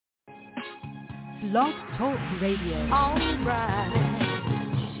Blog Talk Radio. All right.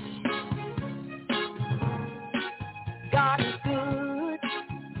 God is good.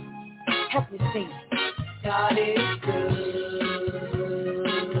 Help me sing. God is good.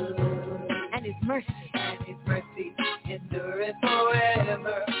 And His mercy. And His mercy endureth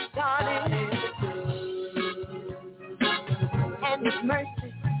forever. God is good. And His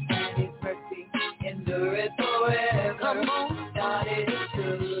mercy. And His mercy endureth forever. Come on. God is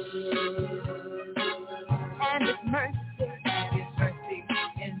good. And His mercy. And His mercy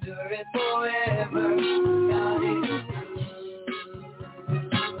endureth forever. God is good.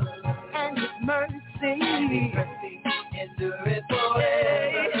 And His mercy. And His mercy endureth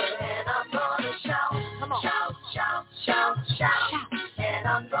forever. And I'm gonna shout. Come on. Shout, shout, shout, shout. And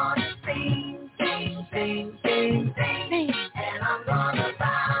I'm gonna sing, sing, sing, sing, sing. And I'm gonna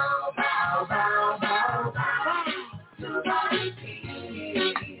bow, bow, bow, bow, bow to my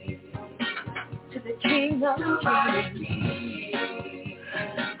King, to the King of Kings.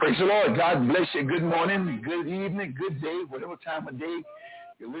 Praise the Lord. God bless you. Good morning, good evening, good day, whatever time of day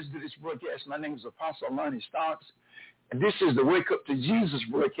you listen to this broadcast. My name is Apostle Lonnie Starks, and this is the Wake Up to Jesus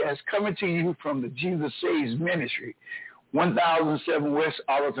broadcast coming to you from the Jesus Saves Ministry, 1007 West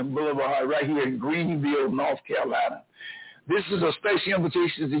Arlington Boulevard, right here in Greenville, North Carolina. This is a special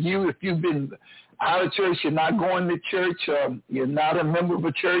invitation to you. If you've been out of church, you're not going to church, you're not a member of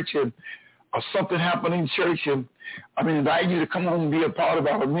a church, or something happened in church, and I'm inviting you to come home and be a part of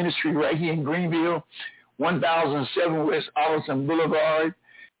our ministry right here in Greenville, 1007 West Arlington Boulevard,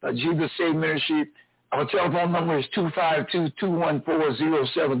 Jesus Save Ministry. Our telephone number is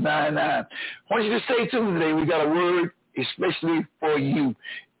 252-214-0799. I want you to stay tuned today. We got a word especially for you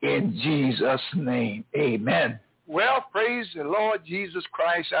in Jesus' name. Amen. Well, praise the Lord Jesus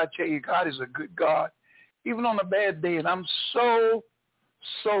Christ. I tell you, God is a good God, even on a bad day. And I'm so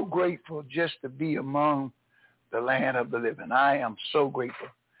grateful just to be among the land of the living. I am so grateful.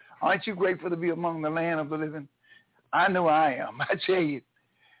 Aren't you grateful to be among the land of the living? I know I am. I tell you,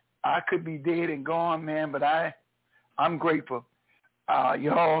 I could be dead and gone, man, but I'm grateful.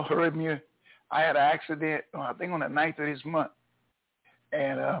 You all heard me. I had an accident, I think on the 9th of this month,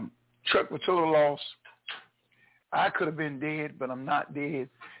 and truck was total loss. I could have been dead, but I'm not dead.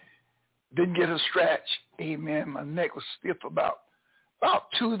 Didn't get a scratch. Amen. My neck was stiff about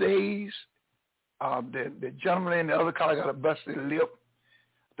 2 days. The gentleman in the other car got a busted lip.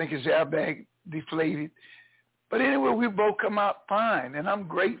 I think his airbag deflated. But anyway, we both come out fine, and I'm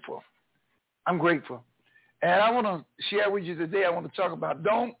grateful. I'm grateful. And I want to share with you today, I want to talk about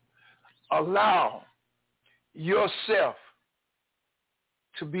don't allow yourself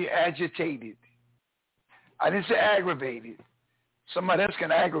to be agitated. I didn't say aggravated. Somebody else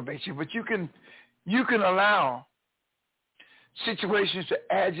can aggravate you, but you can allow situations to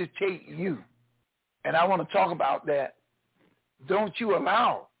agitate you. And I want to talk about that. Don't you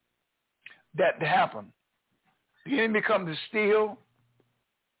allow that to happen. The enemy comes to steal,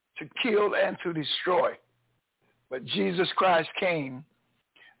 to kill, and to destroy. But Jesus Christ came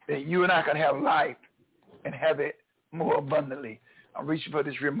that you and I can have life and have it more abundantly. I'm reaching for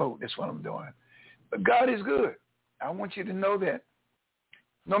this remote. That's what I'm doing. But God is good. I want you to know that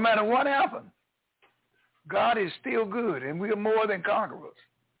no matter what happens, God is still good, and we are more than conquerors.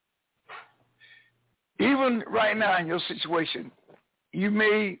 Even right now in your situation, you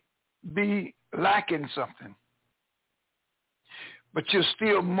may be lacking something, but you're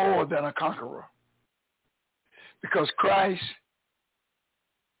still more than a conqueror because Christ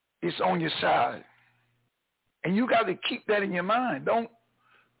is on your side. And you got to keep that in your mind. Don't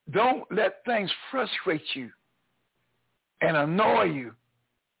let things frustrate you and annoy you.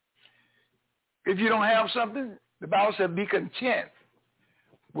 If you don't have something, the Bible said be content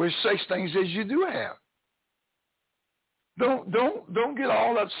with such things as you do have. Don't get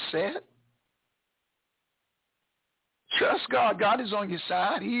all upset. Trust God. God is on your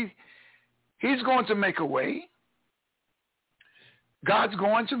side. He's going to make a way. God's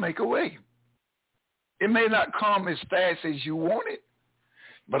going to make a way. It may not come as fast as you want it,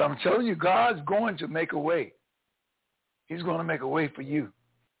 but I'm telling you, God's going to make a way. He's going to make a way for you.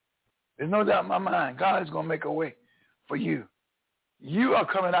 There's no doubt in my mind. God is going to make a way for you. You are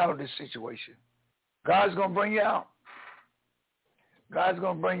coming out of this situation. God's going to bring you out. God's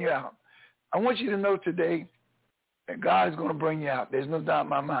going to bring you out. I want you to know today that God is going to bring you out. There's no doubt in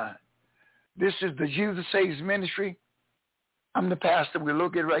my mind. This is the Jesus Saves Ministry. I'm the pastor. We're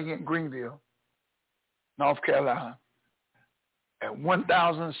located right here in Greenville, North Carolina, at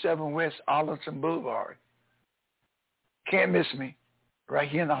 1007 West Arlington Boulevard. Can't miss me. Right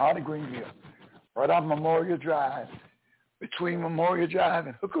here in the heart of Greenville, right off Memorial Drive, between Memorial Drive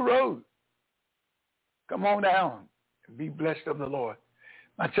and Hooker Road. Come on down and be blessed of the Lord.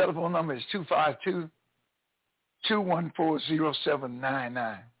 My telephone number is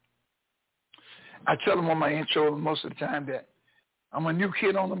 252-214-0799. I tell them on my intro most of the time that I'm a new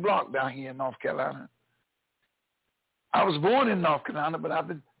kid on the block down here in North Carolina. I was born in North Carolina, but I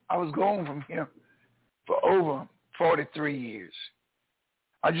was gone from here for over 43 years.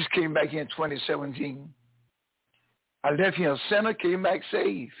 I just came back here in 2017. I left here a sinner, came back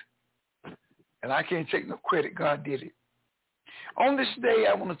saved. And I can't take no credit. God did it. On this day,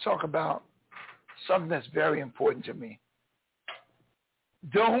 I want to talk about something that's very important to me.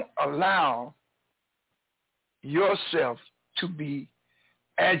 Don't allow yourself to be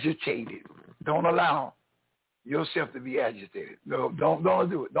agitated. Don't allow yourself to be agitated. No, don't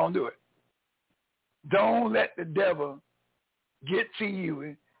do it. Don't do it. Don't let the devil get to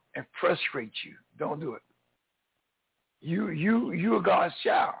you and frustrate you. Don't do it. You are God's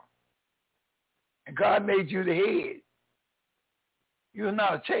child. And God made you the head. You're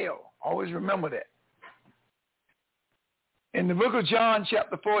not a tail. Always remember that. In the book of John,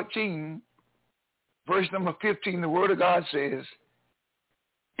 chapter 14, verse number 15, the word of God says,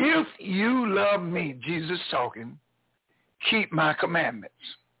 if you love me, Jesus talking, keep my commandments.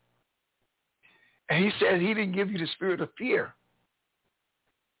 And he said he didn't give you the spirit of fear,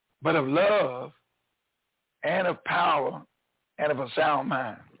 but of love and of power and of a sound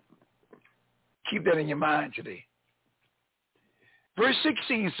mind. Keep that in your mind today. Verse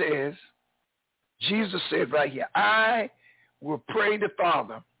 16 says, Jesus said right here, I will pray the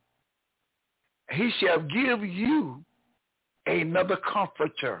Father. He shall give you another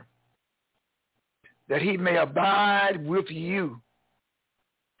comforter, that he may abide with you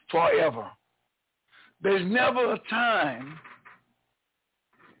forever. There's never a time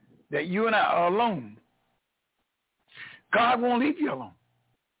that you and I are alone. God won't leave you alone.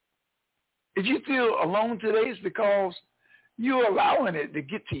 If you feel alone today, it's because you're allowing it to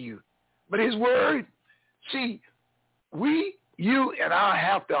get to you. But his word, see, you and I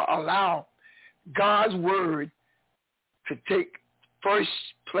have to allow God's word to take first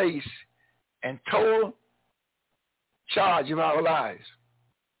place and total charge of our lives.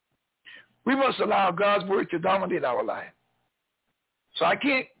 We must allow God's word to dominate our life. So I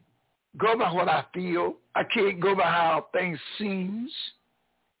can't go by what I feel. I can't go by how things seem.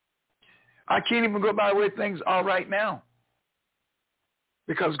 I can't even go by the way things are right now.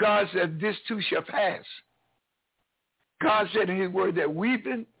 Because God said, this too shall pass. God said in his word that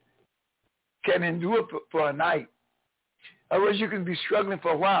weeping can endure for a night. Otherwise, you can be struggling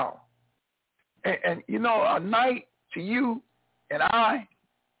for a while. And you know, a night to you and I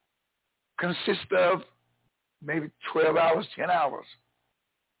consists of maybe 12 hours, 10 hours.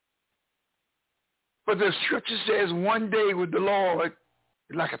 But the scripture says one day with the Lord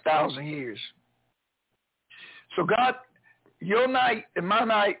is like 1,000 years. So God, your night and my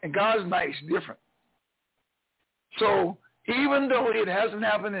night and God's night is different. So even though it hasn't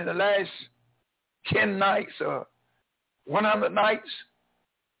happened in the last 10 nights or 100 nights,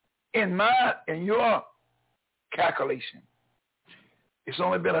 in your calculation, it's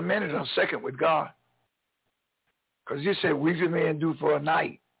only been a minute or a second with God. Because you said, weeping may endure for a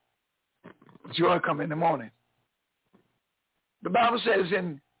night. Joy come in the morning. The Bible says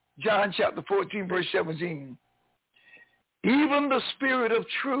in John chapter 14, verse 17, even the Spirit of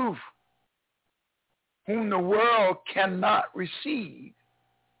truth, whom the world cannot receive,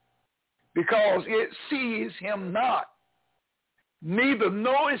 because it sees him not, neither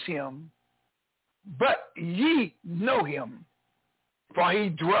knoweth him, but ye know him, for he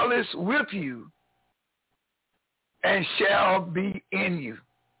dwelleth with you and shall be in you.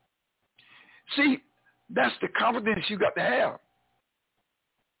 See, that's the confidence you got to have,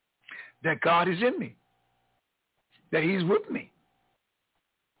 that God is in me, that he's with me.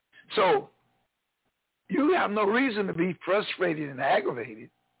 So you have no reason to be frustrated and aggravated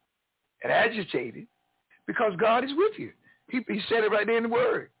and agitated, because God is with you. He said it right there in the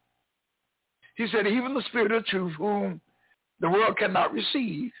word. He said, even the Spirit of truth, whom the world cannot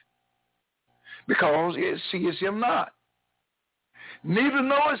receive, because it sees him not. Neither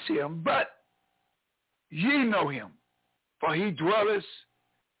knoweth him, but ye know him, for he dwelleth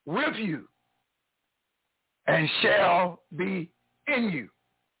with you and shall be in you.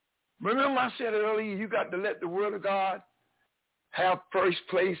 Remember I said earlier, you got to let the word of God have first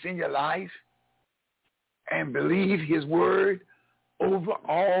place in your life and believe his word over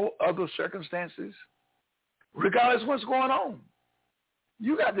all other circumstances, regardless of what's going on.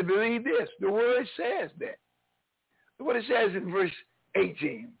 You got to believe this. The word says that. What it says in verse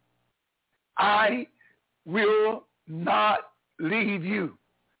 18, I will not leave you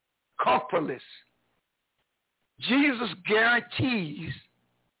comfortless. Jesus guarantees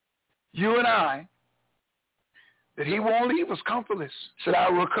you and I that he won't leave us comfortless. He said, I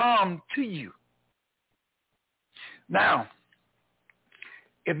will come to you. Now,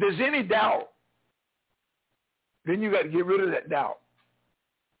 if there's any doubt, then you got to get rid of that doubt.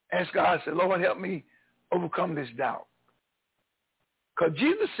 Ask God, say, Lord, help me overcome this doubt. Because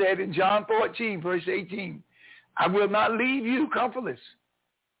Jesus said in John 14, verse 18, I will not leave you comfortless.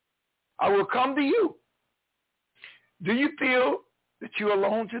 I will come to you. Do you feel that you're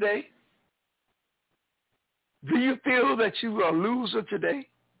alone today? Do you feel that you are a loser today?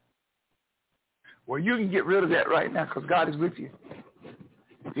 Well, you can get rid of that right now because God is with you.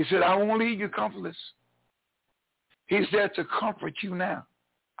 He said, I won't leave you comfortless. He's there to comfort you now.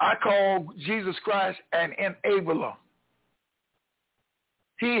 I call Jesus Christ an enabler.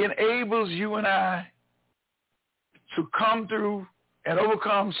 He enables you and I to come through and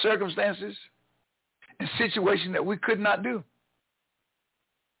overcome circumstances and situations that we could not do.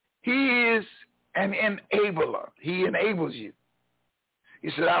 He is an enabler. He enables you. He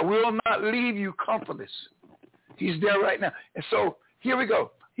said, I will not leave you comfortless. He's there right now. And so here we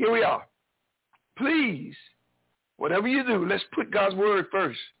go. Here we are. Please, whatever you do, let's put God's word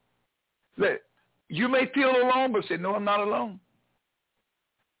first. You may feel alone, but say, no, I'm not alone.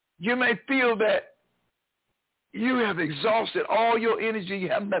 You may feel that you have exhausted all your energy. You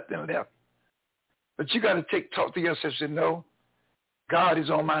have nothing left. But you got to talk to yourself and say, no, God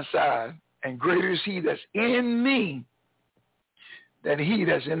is on my side. And greater is he that's in me than he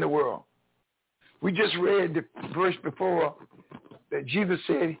that's in the world. We just read the verse before that Jesus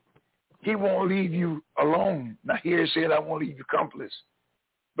said he won't leave you alone. Now here he said, I won't leave you comfortless.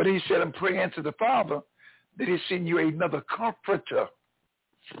 But he said, I'm praying to the Father that he send you another comforter.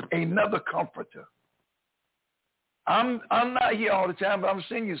 Another comforter. I'm not here all the time, but I'm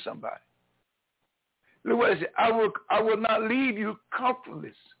sending you somebody. Look what it said. I will not leave you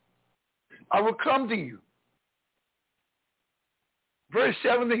comfortless. I will come to you. Verse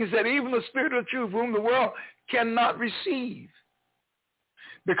 17 said, even the Spirit of truth, whom the world cannot receive,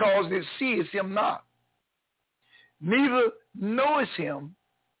 because it sees him not. Neither knoweth him,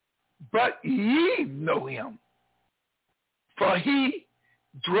 but ye know him. For he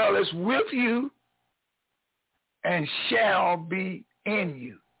dwelleth with you and shall be in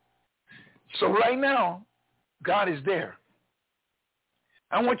you. So right now, God is there.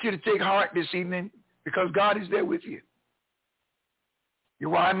 I want you to take heart this evening because God is there with you.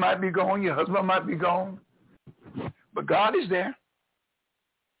 Your wife might be gone, your husband might be gone, but God is there.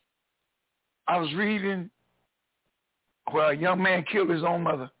 I was reading where a young man killed his own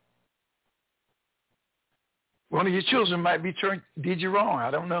mother. One of your children might be did you wrong.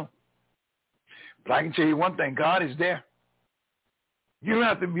 I don't know. But I can tell you one thing, God is there. You don't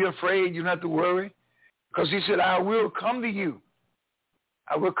have to be afraid. You don't have to worry. Because he said, I will come to you.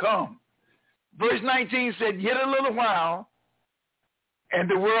 I will come. Verse 19 said, yet a little while, and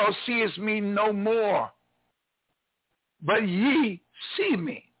the world seeth me no more. But ye see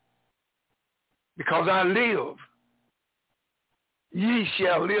me. Because I live, ye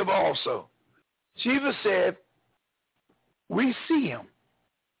shall live also. Jesus said, we see him.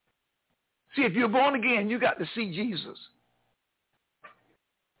 See, if you're born again, you got to see Jesus.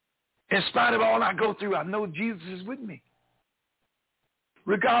 In spite of all I go through, I know Jesus is with me.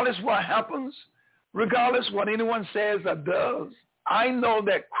 Regardless what happens, regardless what anyone says or does, I know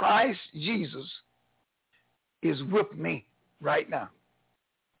that Christ Jesus is with me right now.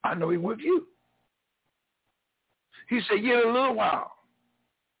 I know he's with you. He said, yet a little while,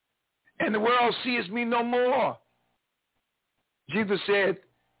 and the world sees me no more. Jesus said,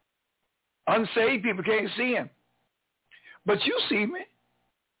 unsaved people can't see him. But you see me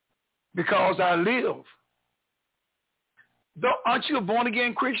because I live. Aren't you a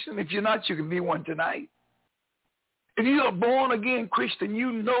born-again Christian? If you're not, you can be one tonight. If you're a born-again Christian, you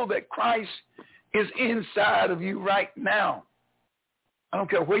know that Christ is inside of you right now. I don't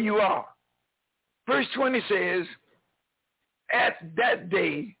care where you are. Verse 20 says, at that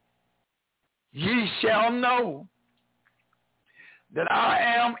day ye shall know that I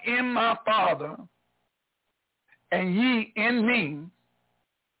am in my Father, and ye in me,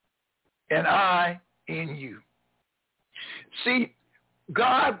 and I in you. See,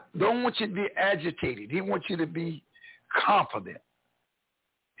 God don't want you to be agitated. He wants you to be confident.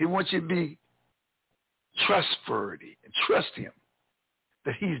 He wants you to be trustworthy and trust him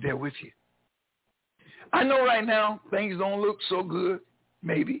that he's there with you. I know right now things don't look so good,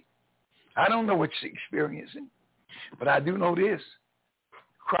 maybe. I don't know what you're experiencing, but I do know this.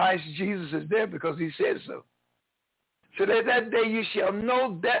 Christ Jesus is there because he said so. So that day you shall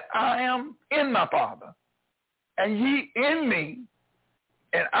know that I am in my Father, and ye in me,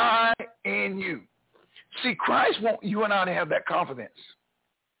 and I in you. See, Christ wants you and I to have that confidence.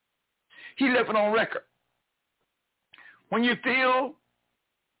 He left it on record. When you feel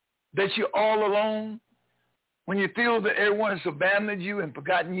that you're all alone, when you feel that everyone has abandoned you and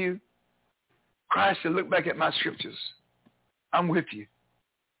forgotten you, Christ said, look back at my scriptures. I'm with you.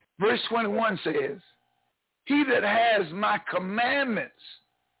 Verse 21 says, he that has my commandments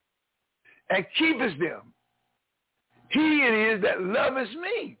and keepeth them, he it is that loveth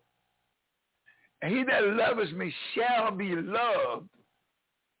me. And he that loveth me shall be loved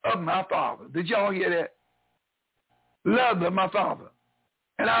of my Father. Did y'all hear that? Loved of my Father.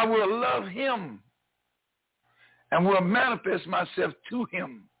 And I will love him and will manifest myself to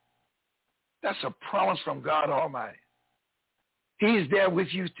him. That's a promise from God Almighty. He's there with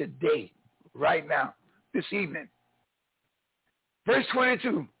you today, right now, this evening. Verse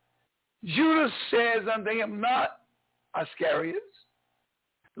 22, Judas says unto him, not Iscariot,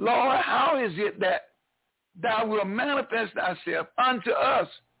 Lord, how is it that thou wilt manifest thyself unto us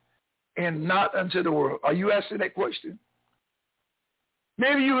and not unto the world? Are you asking that question?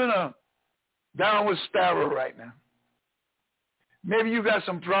 Maybe you're in a downward spiral right now. Maybe you got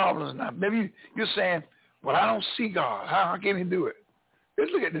some problems now. Maybe you're saying, well, I don't see God. How can he do it?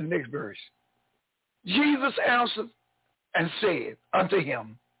 Let's look at the next verse. Jesus answered and said unto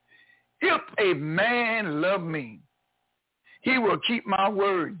him, if a man love me, he will keep my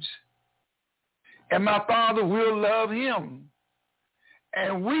words, and my Father will love him,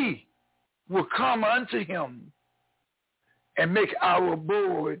 and we will come unto him and make our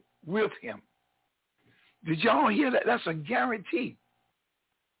abode with him. Did y'all hear that? That's a guarantee.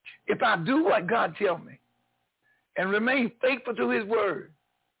 If I do what God tells me and remain faithful to his word,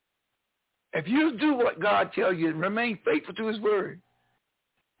 if you do what God tells you and remain faithful to his word,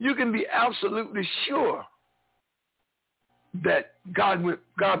 you can be absolutely sure that God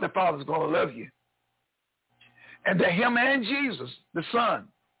the Father is going to love you. And that him and Jesus, the Son,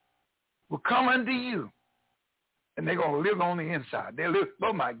 will come unto you. And they're going to live on the inside. They live,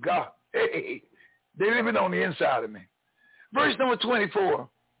 oh my God. Hey, they're living on the inside of me. Verse number 24. It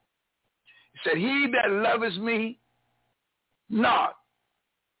said, he that loveth me not,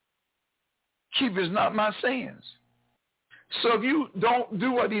 keepeth not my sayings. So if you don't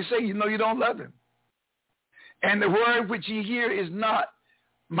do what he say, you know you don't love him. And the word which ye hear is not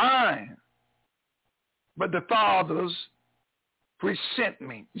mine, but the Father's which sent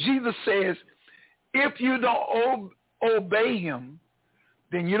me. Jesus says, if you don't obey him,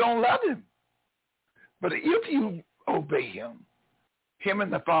 then you don't love him. But if you obey him, him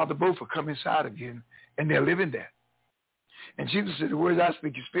and the Father both will come inside of you, and they're living there. And Jesus said, the words I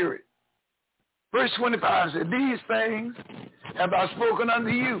speak is spirit. Verse 25 said, these things have I spoken unto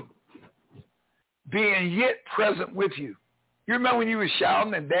you, being yet present with you. You remember when you were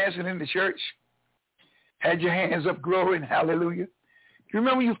shouting and dancing in the church? Had your hands up glowing, hallelujah. You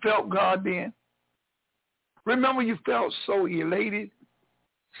remember you felt God then? Remember you felt so elated,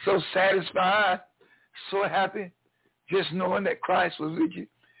 so satisfied, so happy, just knowing that Christ was with you?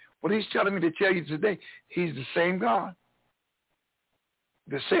 Well, he's telling me to tell you today, he's the same God.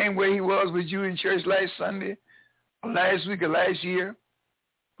 The same way he was with you in church last Sunday, or last week, or last year,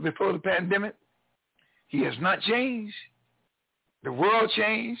 before the pandemic. He has not changed. The world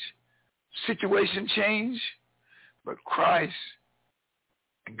changed. Situation changed. But Christ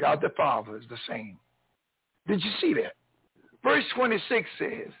and God the Father is the same. Did you see that? Verse 26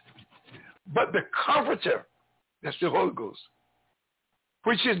 says, but the Comforter, that's the Holy Ghost,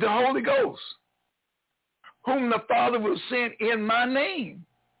 which is the Holy Ghost, whom the Father will send in my name,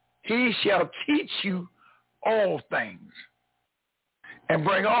 he shall teach you all things and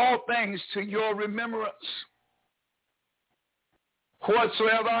bring all things to your remembrance,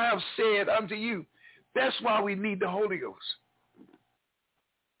 whatsoever I have said unto you. That's why we need the Holy Ghost.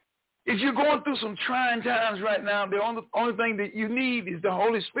 If you're going through some trying times right now, the only thing that you need is the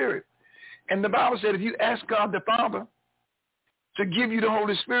Holy Spirit. And the Bible said if you ask God the Father to give you the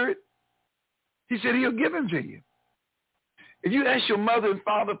Holy Spirit, he said he'll give him to you. If you ask your mother and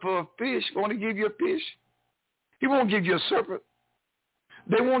father for a fish, going to give you a fish, he won't give you a serpent.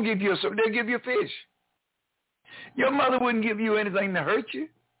 They won't give you a serpent. They'll give you a fish. Your mother wouldn't give you anything to hurt you.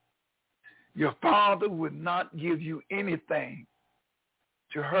 Your father would not give you anything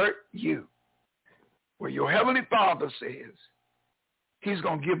to hurt you. Well, your heavenly Father says he's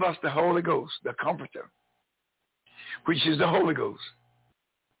going to give us the Holy Ghost, the Comforter, which is the Holy Ghost.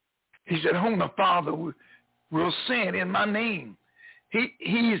 He said, whom the Father will send in my name. He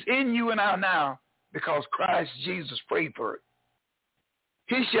is in you and I now because Christ Jesus prayed for it.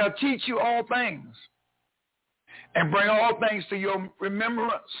 He shall teach you all things and bring all things to your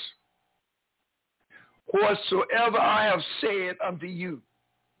remembrance, whatsoever I have said unto you.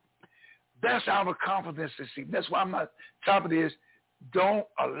 That's our confidence this evening. That's why my topic is, don't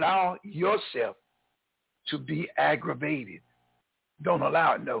allow yourself to be aggravated. Don't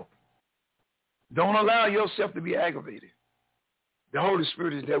allow it, no. Don't allow yourself to be aggravated. The Holy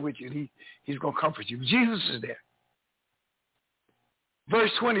Spirit is there with you. He's going to comfort you. Jesus is there.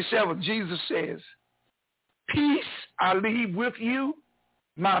 Verse 27, Jesus says, peace I leave with you,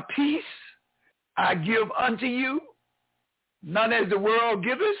 my peace I give unto you. None as the world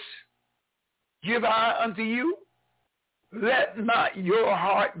giveth, give I unto you. Let not your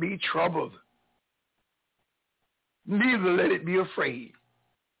heart be troubled, neither let it be afraid.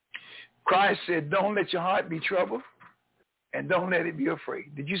 Christ said, don't let your heart be troubled, and don't let it be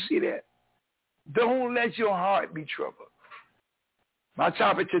afraid. Did you see that? Don't let your heart be troubled. My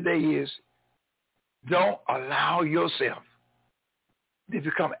topic today is, don't allow yourself to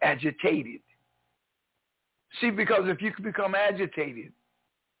become agitated. See, because if you can become agitated,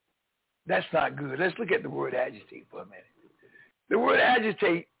 that's not good. Let's look at the word agitate for a minute. The word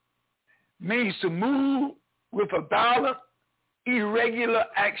agitate means to move with a violent, irregular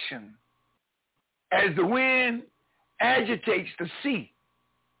action, as the wind agitates the sea,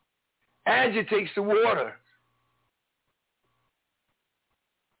 agitates the water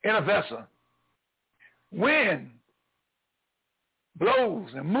in a vessel. Wind blows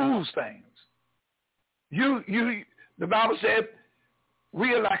and moves things. The Bible said,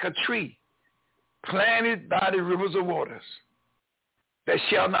 we are like a tree planted by the rivers of waters that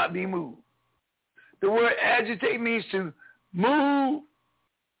shall not be moved. The word agitate means to move,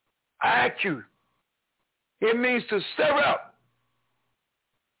 acute. It means to stir up,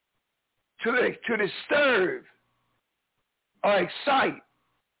 to disturb or excite.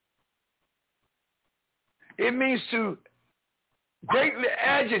 It means to greatly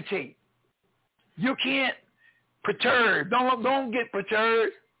agitate. You can't perturb. Don't get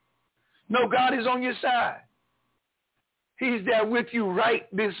perturbed. No, God is on your side. He's there with you right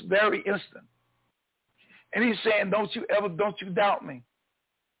this very instant. And he's saying, don't you doubt me.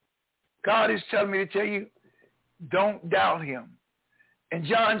 God is telling me to tell you, don't doubt him. In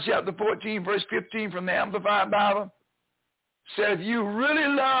John chapter 14, verse 15 from the Amplified Bible, said, if you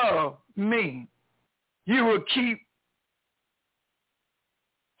really love me, you will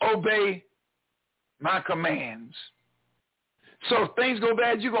obey my commands. So if things go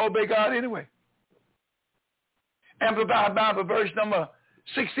bad, you're going to obey God anyway. Amplified Bible verse number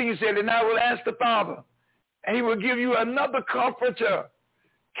 16 said, and I will ask the Father, and he will give you another comforter,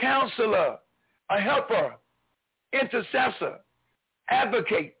 counselor, a helper, intercessor,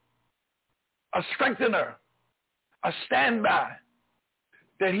 advocate, a strengthener, a standby,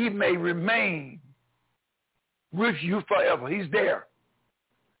 that he may remain with you forever. He's there.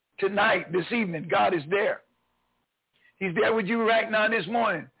 Tonight, this evening, God is there. He's there with you right now this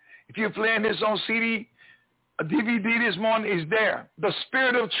morning. If you're playing this on CD, a DVD this morning, he's there. The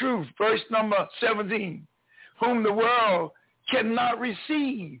Spirit of truth, verse number 17, whom the world cannot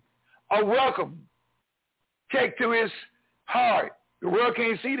receive or welcome, take to his heart. The world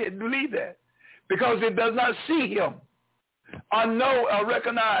can't see that, believe that, because it does not see him or know or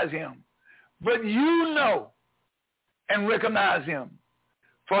recognize him. But you know and recognize him,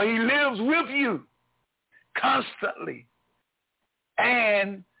 for he lives with you constantly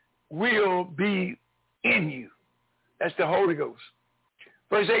and will be in you. That's the Holy Ghost.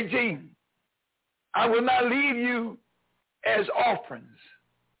 Verse 18, I will not leave you as orphans,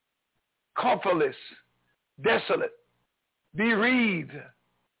 comfortless, desolate, bereaved,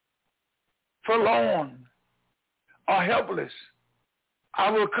 forlorn, or helpless. I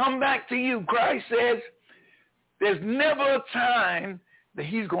will come back to you. Christ says there's never a time that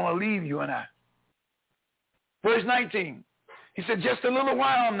he's going to leave you and I. Verse 19, he said, just a little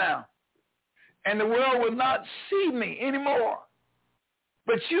while now, and the world will not see me anymore,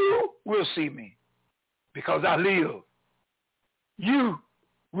 but you will see me because I live. You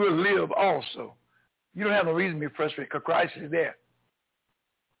will live also. You don't have no reason to be frustrated because Christ is there.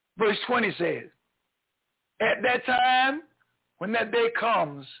 Verse 20 says, at that time, when that day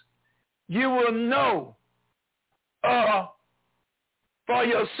comes, you will know for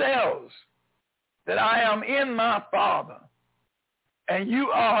yourselves that I am in my Father, and you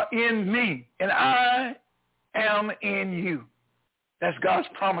are in me, and I am in you. That's God's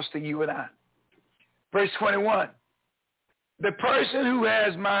promise to you and I. Verse 21, the person who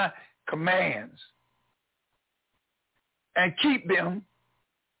has my commands and keep them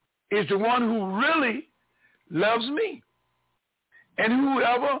is the one who really loves me. And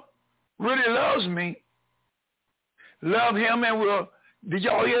whoever really loves me love him and will, did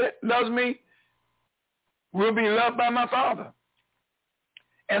y'all hear it? Loves me, will be loved by my Father.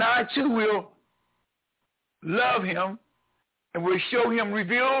 And I too will love him and will show him,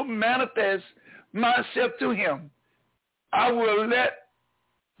 reveal, manifest myself to him. I will let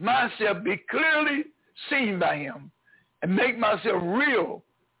myself be clearly seen by him and make myself real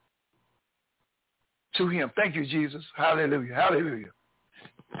to him. Thank you, Jesus. Hallelujah. Hallelujah.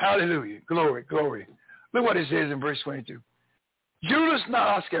 Hallelujah. Glory, glory. Look what it says in verse 22. Judas,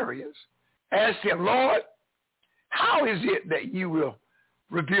 not Iscariot, asked him, Lord, how is it that you will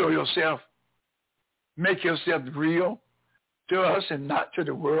reveal yourself, make yourself real to us and not to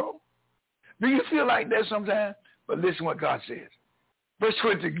the world? Do you feel like that sometimes? But listen what God says. Verse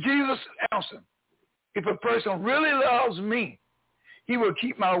 22, Jesus answered, if a person really loves me, he will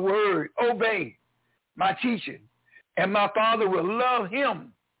keep my word, obey my teaching, and my Father will love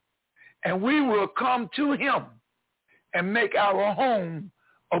him, and we will come to him and make our home,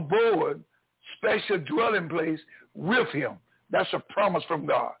 abode, special dwelling place with him. That's a promise from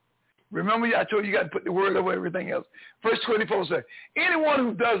God. Remember, I told you got to put the word over everything else. Verse 24 says, anyone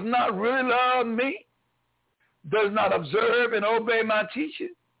who does not really love me, does not observe and obey my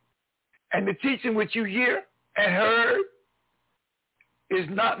teaching, and the teaching which you hear and heard is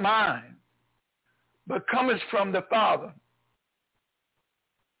not mine, but cometh from the Father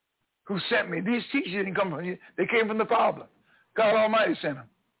who sent me. These teachings didn't come from you. They came from the Father. God Almighty sent them.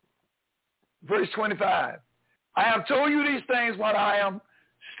 Verse 25. I have told you these things while I am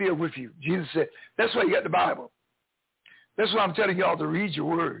still with you. Jesus said, that's why you got the Bible. That's why I'm telling y'all to read your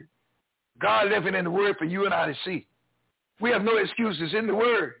word. God left it in the word for you and I to see. We have no excuses in the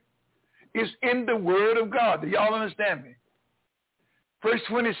word. It's in the word of God. Do y'all understand me? Verse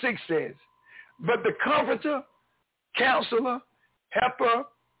 26 says, but the Comforter, Counselor, Helper,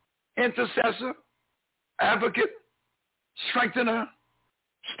 Intercessor, Advocate, Strengthener,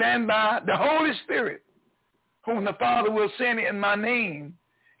 Standby, the Holy Spirit, whom the Father will send in my name,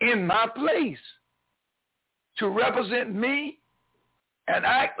 in my place, to represent me and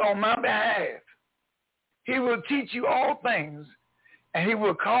act on my behalf. He will teach you all things, and he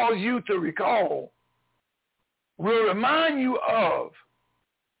will cause you to recall, will remind you of,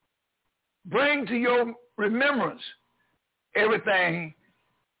 bring to your remembrance everything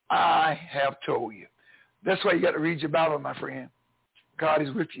I have told you. That's why you got to read your Bible, my friend. God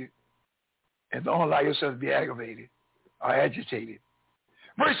is with you. And don't allow yourself to be aggravated or agitated.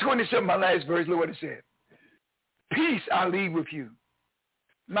 Verse 27, my last verse, look what it said. Peace I leave with you.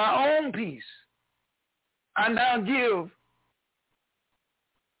 My own peace I now give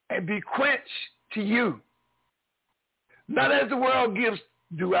and bequeath to you. Not as the world gives,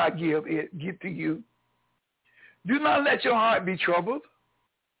 do I give to you. Do not let your heart be troubled.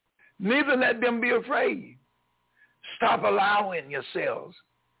 Neither let them be afraid. Stop allowing yourselves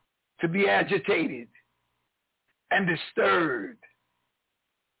to be agitated and disturbed.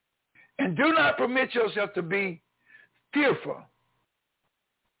 And do not permit yourself to be fearful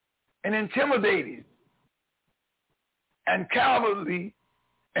and intimidated and cowardly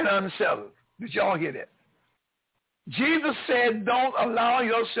and unsettled. Did y'all hear that? Jesus said, don't allow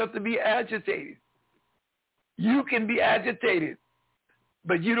yourself to be agitated. You can be agitated,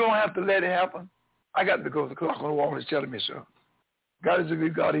 but you don't have to let it happen. I got to go. The clock on the wall is telling me so. God is a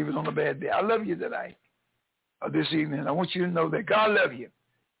good God even on a bad day. I love you tonight or this evening. I want you to know that God loves you.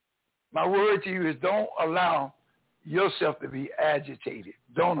 My word to you is don't allow yourself to be agitated.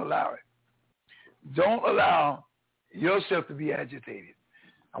 Don't allow it. Don't allow yourself to be agitated.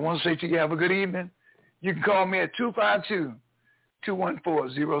 I want to say to you, have a good evening. You can call me at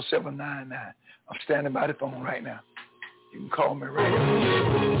 252-214-0799. I'm standing by the phone right now. You can call me right now.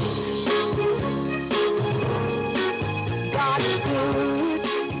 God is good.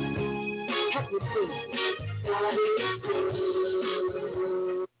 Help me sing. God is good.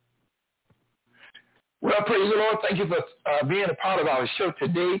 Well, praise the Lord. Thank you for being a part of our show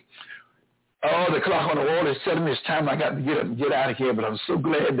today. Oh, the clock on the wall is telling me it's time I got to get up and get out of here, but I'm so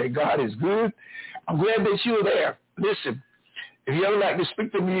glad that God is good. I'm glad that you're there. Listen, if you ever like to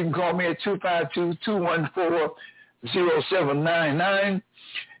speak to me, you can call me at 252-214-0799.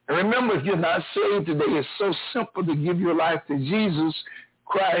 And remember, if you're not saved today, it's so simple to give your life to Jesus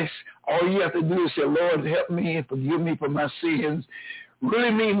Christ. All you have to do is say, Lord, help me and forgive me for my sins.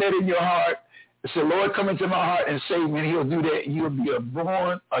 Really mean that in your heart. Say, Lord, come into my heart and save me, and he'll do that. You'll be a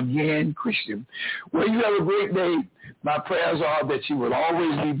born-again Christian. Well, you have a great day. My prayers are that you will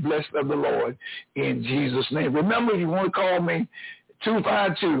always be blessed of the Lord in Jesus' name. Remember, if you want to call me,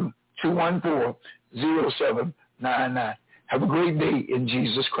 252-214-0799. Have a great day in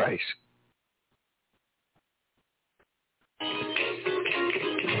Jesus Christ.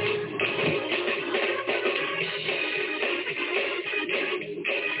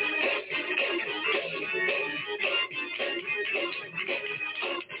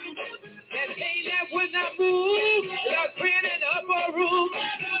 would not move without cleaning up a room.